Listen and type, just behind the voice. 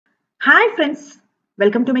Hi friends,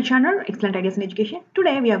 welcome to my channel Excellent Ideas in Education.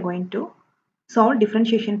 Today we are going to solve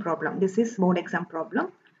differentiation problem. This is board exam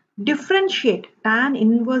problem. Differentiate tan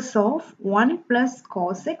inverse of 1 plus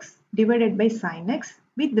cos x divided by sin x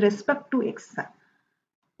with respect to x.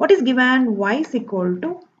 What is given? Y is equal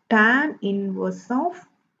to tan inverse of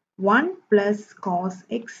 1 plus cos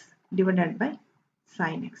x divided by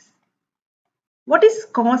sin x. What is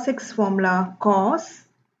cos x formula? Cos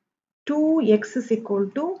 2x is equal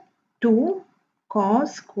to 2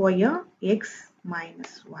 cos square x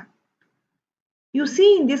minus 1. You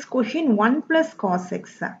see in this question 1 plus cos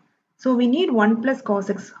x. So we need 1 plus cos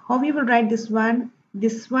x. How we will write this one?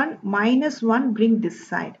 This one minus 1 bring this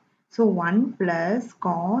side. So 1 plus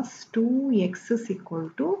cos 2x is equal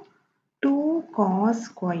to 2 cos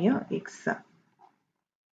square x.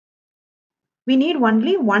 We need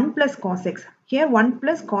only 1 plus cos x. Here 1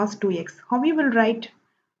 plus cos 2x. How we will write?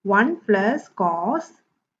 1 plus cos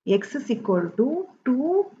x is equal to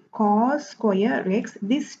 2 cos square x.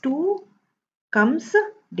 This 2 comes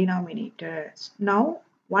denominator. Now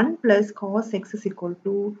 1 plus cos x is equal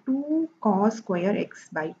to 2 cos square x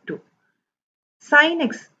by 2. Sin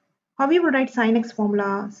x. How we will write sin x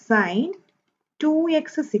formula? Sin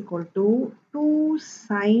 2x is equal to 2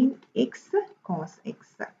 sin x cos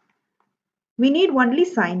x. We need only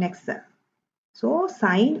sin x. So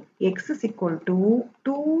sin x is equal to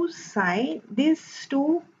 2 sin, this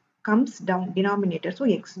 2 comes down denominator. So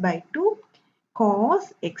x by 2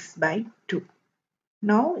 cos x by 2.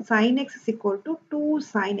 Now sin x is equal to 2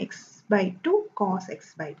 sin x by 2 cos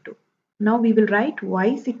x by 2. Now we will write y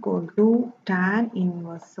is equal to tan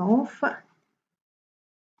inverse of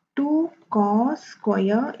 2 cos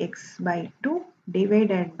square x by 2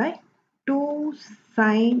 divided by 2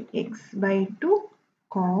 sin x by 2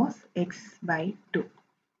 cos x by 2.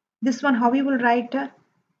 This one how we will write?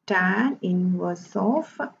 Tan inverse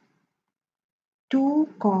of 2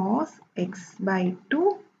 cos x by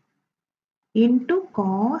 2 into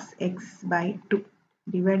cos x by 2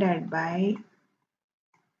 divided by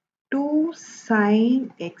 2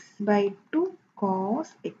 sin x by 2 cos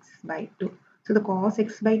x by 2. So the cos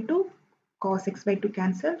x by 2, cos x by 2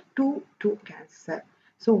 cancel, 2 cancel.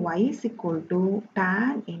 So y is equal to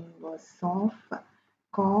tan inverse of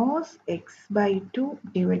cos x by 2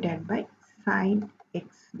 divided by sin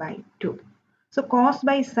x by 2. So cos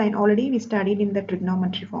by sin already we studied in the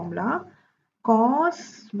trigonometry formula.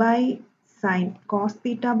 Cos by sin, cos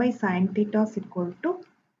theta by sin theta is equal to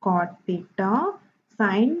cot theta.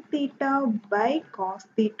 Sin theta by cos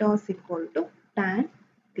theta is equal to tan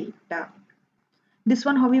theta. This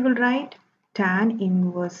one how we will write? Tan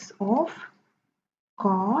inverse of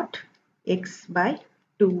cot x by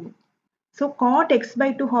 2. So cot x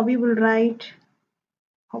by 2 how we will write?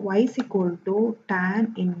 Y is equal to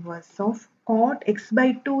tan inverse of cot x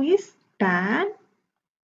by 2 is tan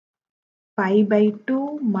pi by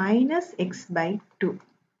 2 minus x by 2.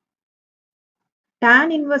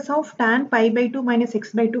 Tan inverse of tan pi by 2 minus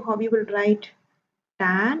x by 2 how we will write?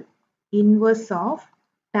 Tan inverse of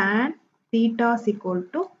tan theta is equal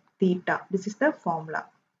to theta. This is the formula.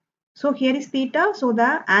 So here is theta, so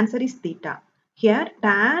the answer is theta. Here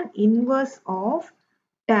tan inverse of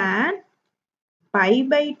tan pi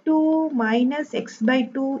by 2 minus x by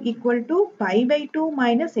 2 equal to pi by 2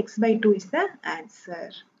 minus x by 2 is the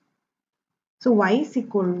answer. So y is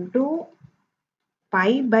equal to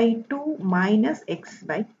pi by 2 minus x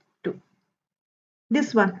by 2.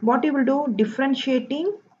 This one, what you will do?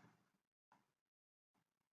 Differentiating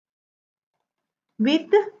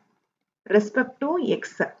with respect to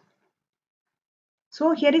x.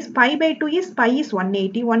 So here is pi by 2 is pi is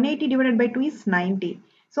 180. 180 divided by 2 is 90.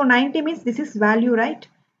 So 90 means this is value, right?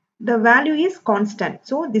 The value is constant.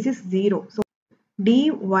 So this is 0. So dy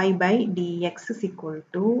by dx is equal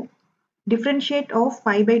to differentiate of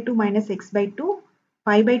pi by 2 minus x by 2.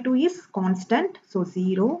 Pi by 2 is constant. So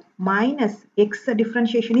 0 minus x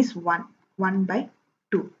differentiation is 1. 1 by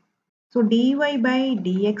 2. So dy by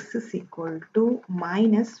dx is equal to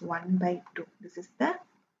minus 1 by 2. This is the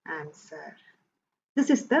answer. This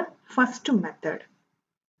is the first method.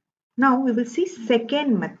 Now we will see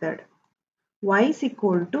second method. Y is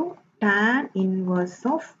equal to tan inverse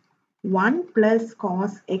of 1 plus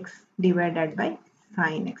cos x divided by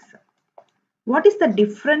sin x. What is the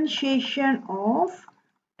differentiation of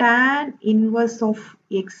tan inverse of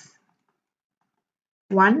x?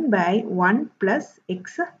 1 by 1 plus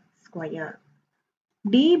x square.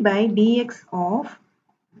 D by dx of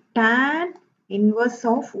tan inverse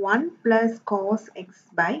of 1 plus cos x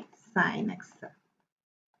by sin x.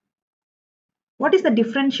 What is the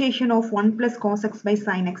differentiation of 1 plus cos x by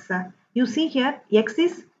sin x? You see here x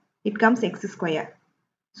is, it comes x square.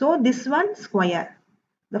 So this one square.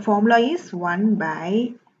 The formula is 1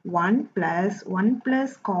 by 1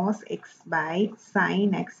 plus cos x by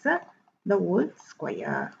sin x the whole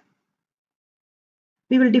square.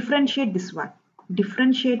 We will differentiate this one.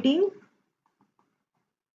 Differentiating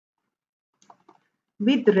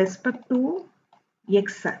with respect to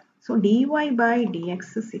x. So dy by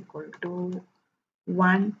dx is equal to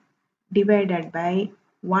 1 divided by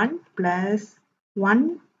 1 plus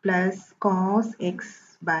cos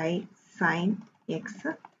x by sin x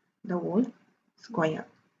the whole square.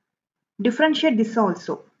 Differentiate this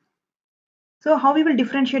also. So how we will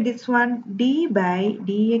differentiate this one? D by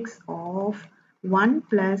dx of 1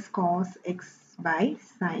 plus cos x by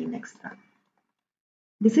sin x.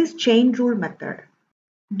 This is chain rule method.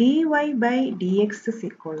 Dy by dx is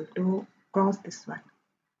equal to, cross this one,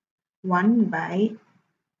 1 by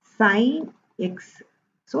sin x.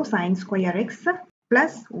 So sin square x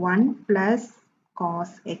plus 1 plus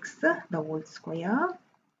cos x the whole square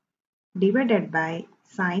divided by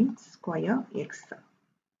sin square x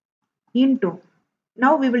into,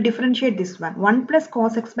 now we will differentiate this one, 1 plus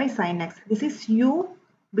cos x by sin x. This is u,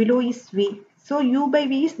 below is v. So u by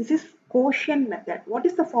v is, this is quotient method. What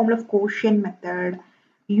is the formula of quotient method?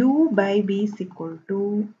 U by v is equal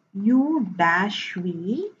to u dash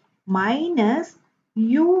v minus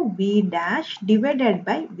u v dash divided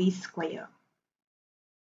by v square.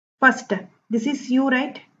 First, this is u,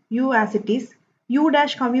 right? U as it is. U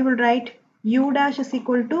dash, how we will write? U dash is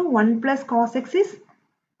equal to 1 plus cos x is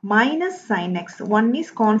minus sin x. 1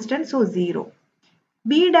 is constant, so 0.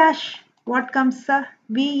 B dash, what comes?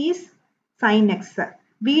 V is sin x.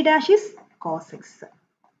 V dash is cos x.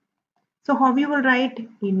 So how we will write?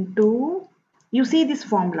 Into, you see this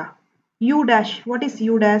formula. U dash, what is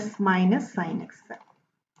u dash? Minus sin x.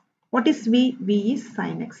 What is v? V is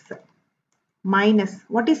sin x. Minus,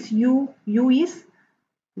 what is u? U is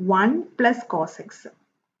 1 plus cos x.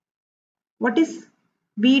 What is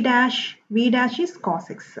v dash? V dash is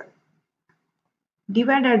cos x.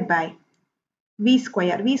 Divided by v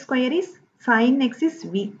square. V square is sin x is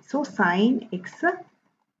v. So sin x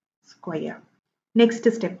square.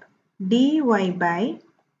 Next step. Dy by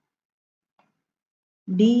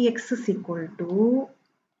dx is equal to,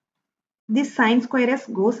 this sin square s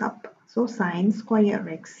goes up. So sin square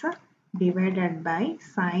x divided by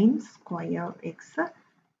sin square x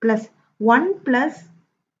plus 1 plus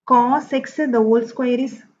cos x the whole square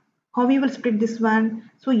is, how we will split this one?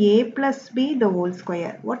 So a plus b the whole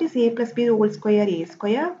square. What is a plus b the whole square? A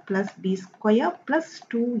square plus b square plus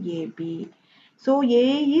 2ab. So a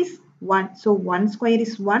is 1. So 1 square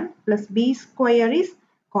is 1 plus b square is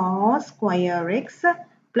cos square x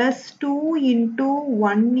plus 2 into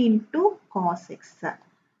 1 into cos x.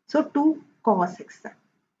 So 2 cos x.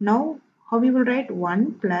 Now how we will write?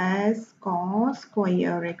 1 plus cos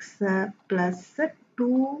square x plus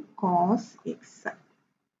 2 cos x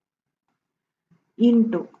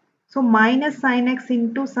into, so minus sin x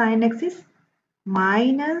into sin x is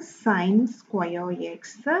minus sin square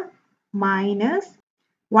x minus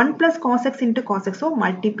 1 plus cos x into cos x. So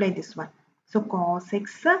multiply this one. So cos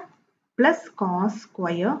x plus cos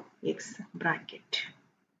square x bracket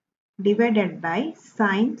divided by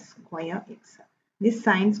sin square x. This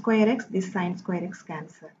sin square x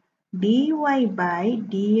cancel. Dy by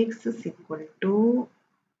dx is equal to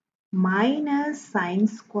minus sin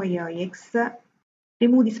square x,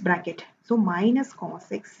 remove this bracket. So minus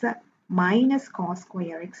cos x minus cos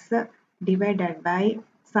square x divided by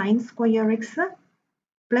sin square x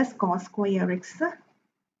plus cos square x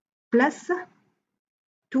plus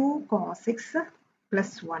 2 cos x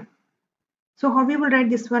plus 1. So how we will write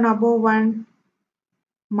this one above 1?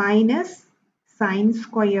 Minus sin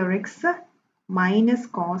square x minus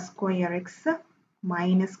cos square x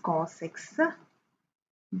minus cos x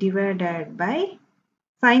divided by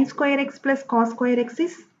sin square x plus cos square x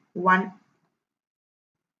is 1.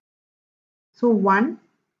 So 1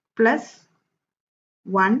 plus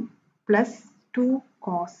 2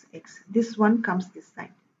 cos x. This one comes this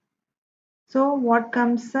side. So what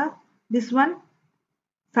comes? This one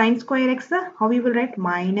sin square x, how we will write?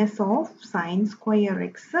 Minus of sin square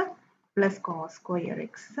x plus cos square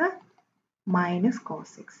x minus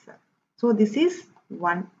cos x. So this is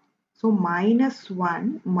 1. So minus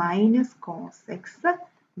 1 minus cos x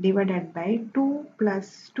divided by 2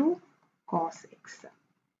 plus 2 cos x.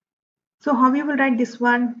 So how we will write this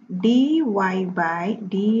one? Dy by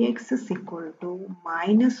dx is equal to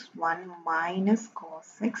minus 1 minus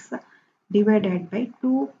cos x divided by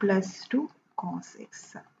 2 plus 2 cos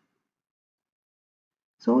x.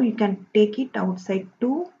 So you can take it outside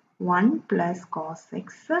to 1 plus cos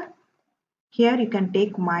x Here you can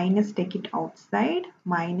take minus, take it outside,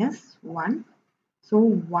 minus 1. So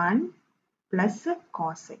 1 plus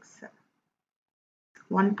cos x.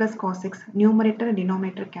 1 plus cos x, numerator and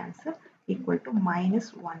denominator cancel, equal to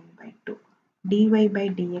minus 1 by 2. dy by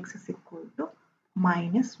dx is equal to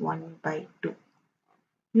minus 1 by 2.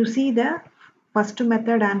 You see the first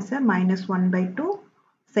method answer minus 1 by 2.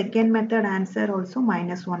 Second method answer also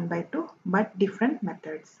minus 1 by 2, but different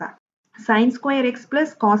methods. Sin square x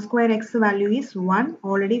plus cos square x value is 1.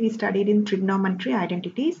 Already we studied in trigonometry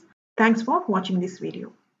identities. Thanks for watching this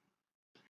video.